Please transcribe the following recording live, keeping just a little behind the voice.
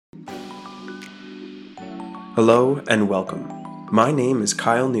Hello and welcome. My name is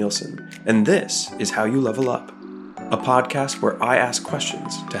Kyle Nielsen, and this is How You Level Up, a podcast where I ask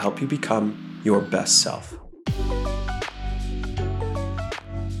questions to help you become your best self.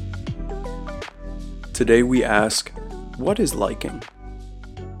 Today we ask, what is liking?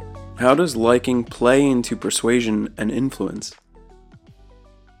 How does liking play into persuasion and influence?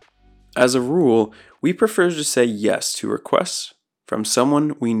 As a rule, we prefer to say yes to requests from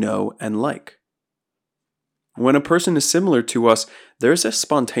someone we know and like. When a person is similar to us, there's a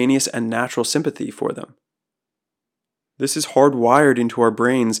spontaneous and natural sympathy for them. This is hardwired into our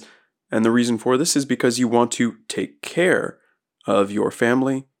brains, and the reason for this is because you want to take care of your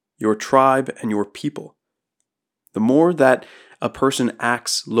family, your tribe, and your people. The more that a person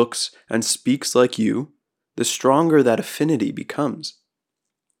acts, looks, and speaks like you, the stronger that affinity becomes.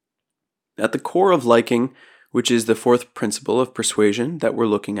 At the core of liking, which is the fourth principle of persuasion that we're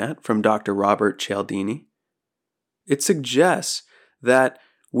looking at from Dr. Robert Cialdini, it suggests that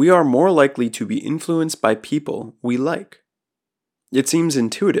we are more likely to be influenced by people we like. It seems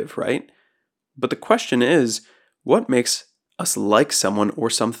intuitive, right? But the question is, what makes us like someone or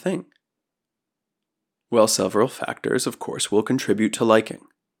something? Well, several factors, of course, will contribute to liking.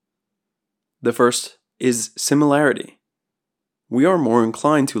 The first is similarity. We are more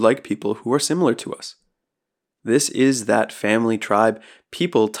inclined to like people who are similar to us. This is that family, tribe,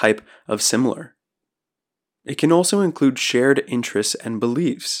 people type of similar. It can also include shared interests and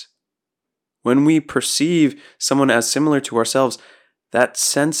beliefs. When we perceive someone as similar to ourselves, that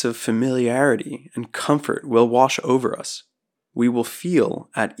sense of familiarity and comfort will wash over us. We will feel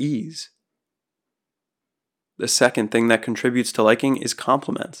at ease. The second thing that contributes to liking is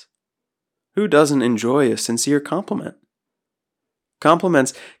compliments. Who doesn't enjoy a sincere compliment?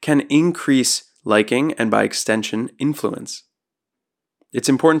 Compliments can increase liking and, by extension, influence. It's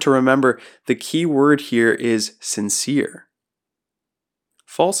important to remember the key word here is sincere.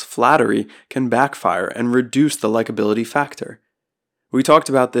 False flattery can backfire and reduce the likability factor. We talked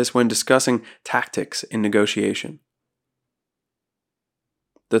about this when discussing tactics in negotiation.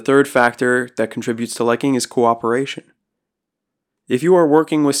 The third factor that contributes to liking is cooperation. If you are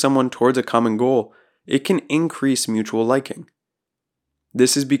working with someone towards a common goal, it can increase mutual liking.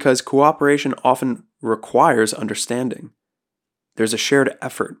 This is because cooperation often requires understanding. There's a shared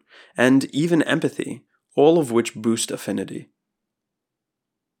effort, and even empathy, all of which boost affinity.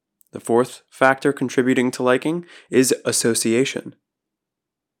 The fourth factor contributing to liking is association.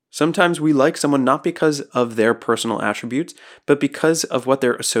 Sometimes we like someone not because of their personal attributes, but because of what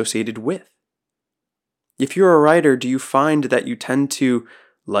they're associated with. If you're a writer, do you find that you tend to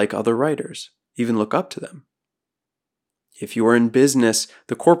like other writers, even look up to them? If you are in business,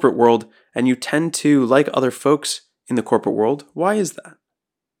 the corporate world, and you tend to like other folks in the corporate world, why is that?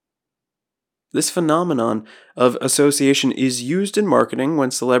 This phenomenon of association is used in marketing when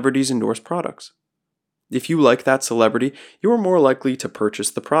celebrities endorse products. If you like that celebrity, you are more likely to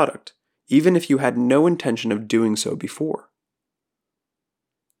purchase the product, even if you had no intention of doing so before.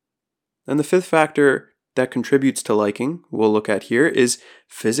 And the fifth factor that contributes to liking, we'll look at here, is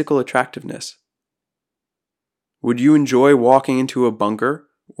physical attractiveness. Would you enjoy walking into a bunker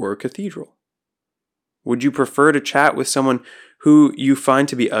or a cathedral? Would you prefer to chat with someone who you find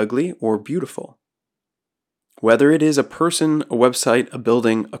to be ugly or beautiful? Whether it is a person, a website, a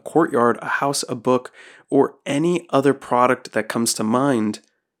building, a courtyard, a house, a book, or any other product that comes to mind,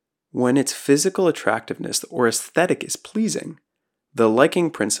 when its physical attractiveness or aesthetic is pleasing, the liking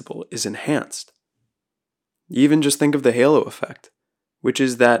principle is enhanced. Even just think of the halo effect, which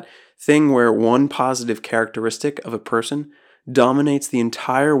is that thing where one positive characteristic of a person dominates the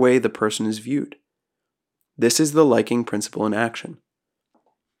entire way the person is viewed. This is the liking principle in action.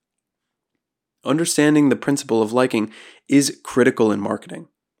 Understanding the principle of liking is critical in marketing.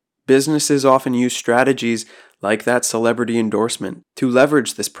 Businesses often use strategies like that celebrity endorsement to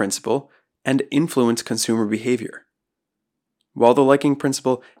leverage this principle and influence consumer behavior. While the liking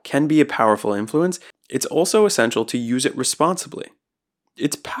principle can be a powerful influence, it's also essential to use it responsibly.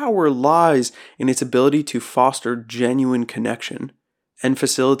 Its power lies in its ability to foster genuine connection and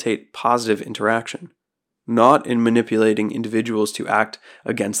facilitate positive interaction, not in manipulating individuals to act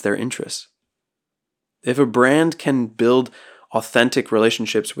against their interests. If a brand can build authentic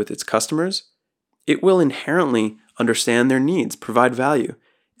relationships with its customers, it will inherently understand their needs, provide value,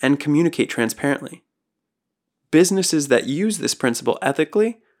 and communicate transparently. Businesses that use this principle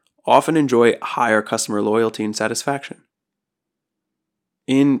ethically often enjoy higher customer loyalty and satisfaction.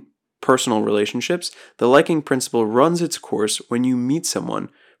 In personal relationships, the liking principle runs its course when you meet someone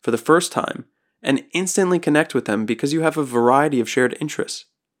for the first time and instantly connect with them because you have a variety of shared interests.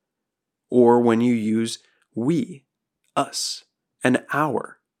 or when you use we, us, and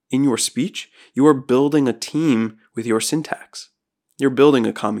our in your speech, you are building a team with your syntax. You're building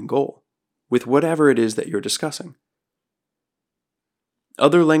a common goal with whatever it is that you're discussing.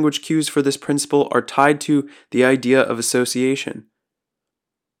 Other language cues for this principle are tied to the idea of association.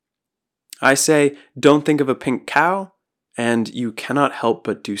 I say, don't think of a pink cow, and you cannot help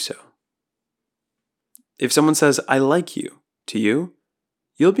but do so. If someone says, I like you, to you,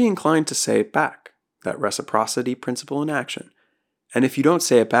 you'll be inclined to say it back, that reciprocity principle in action. And if you don't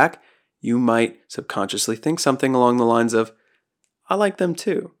say it back, you might subconsciously think something along the lines of, I like them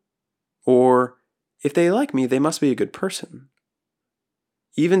too. Or, if they like me, they must be a good person.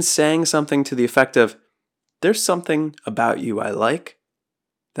 Even saying something to the effect of, there's something about you I like,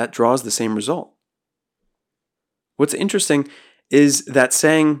 that draws the same result. What's interesting is that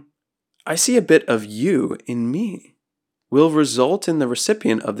saying, I see a bit of you in me, will result in the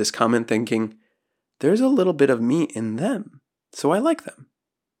recipient of this comment thinking, there's a little bit of me in them, so I like them.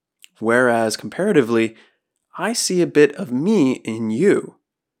 Whereas comparatively, I see a bit of me in you,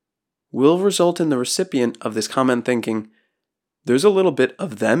 will result in the recipient of this comment thinking, there's a little bit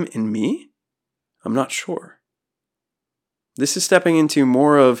of them in me? I'm not sure. This is stepping into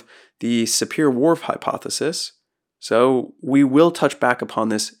more of the Sapir-Whorf hypothesis, so we will touch back upon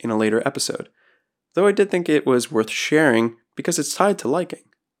this in a later episode, though I did think it was worth sharing because it's tied to liking.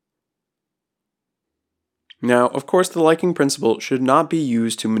 Now, of course, the liking principle should not be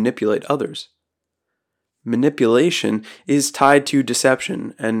used to manipulate others. Manipulation is tied to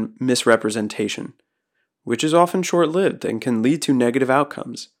deception and misrepresentation, which is often short-lived and can lead to negative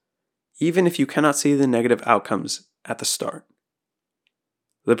outcomes, even if you cannot see the negative outcomes at the start.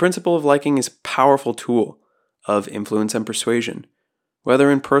 The principle of liking is a powerful tool of influence and persuasion,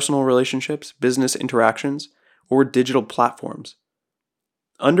 whether in personal relationships, business interactions, or digital platforms.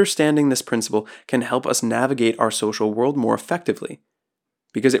 Understanding this principle can help us navigate our social world more effectively,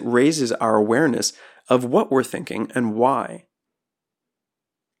 because it raises our awareness of what we're thinking and why.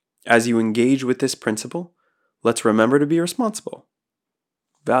 As you engage with this principle, let's remember to be responsible,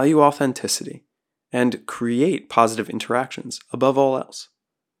 value authenticity, and create positive interactions above all else.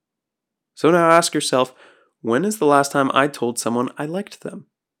 So now ask yourself, when is the last time I told someone I liked them?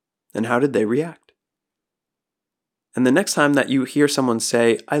 And how did they react? And the next time that you hear someone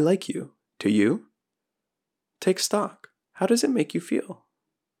say, I like you, to you, take stock. How does it make you feel?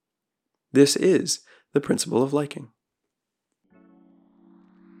 This is the principle of liking.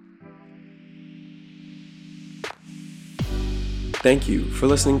 Thank you for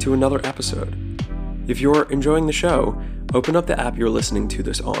listening to another episode. If you're enjoying the show, open up the app you're listening to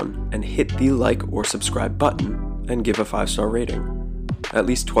this on and hit the like or subscribe button and give a 5-star rating. At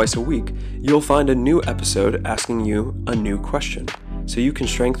least twice a week, you'll find a new episode asking you a new question, so you can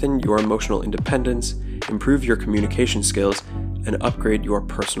strengthen your emotional independence, improve your communication skills, and upgrade your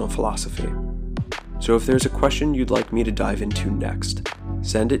personal philosophy. So if there's a question you'd like me to dive into next,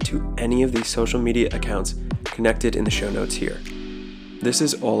 send it to any of these social media accounts connected in the show notes here. This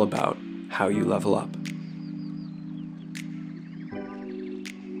is all about how you level up.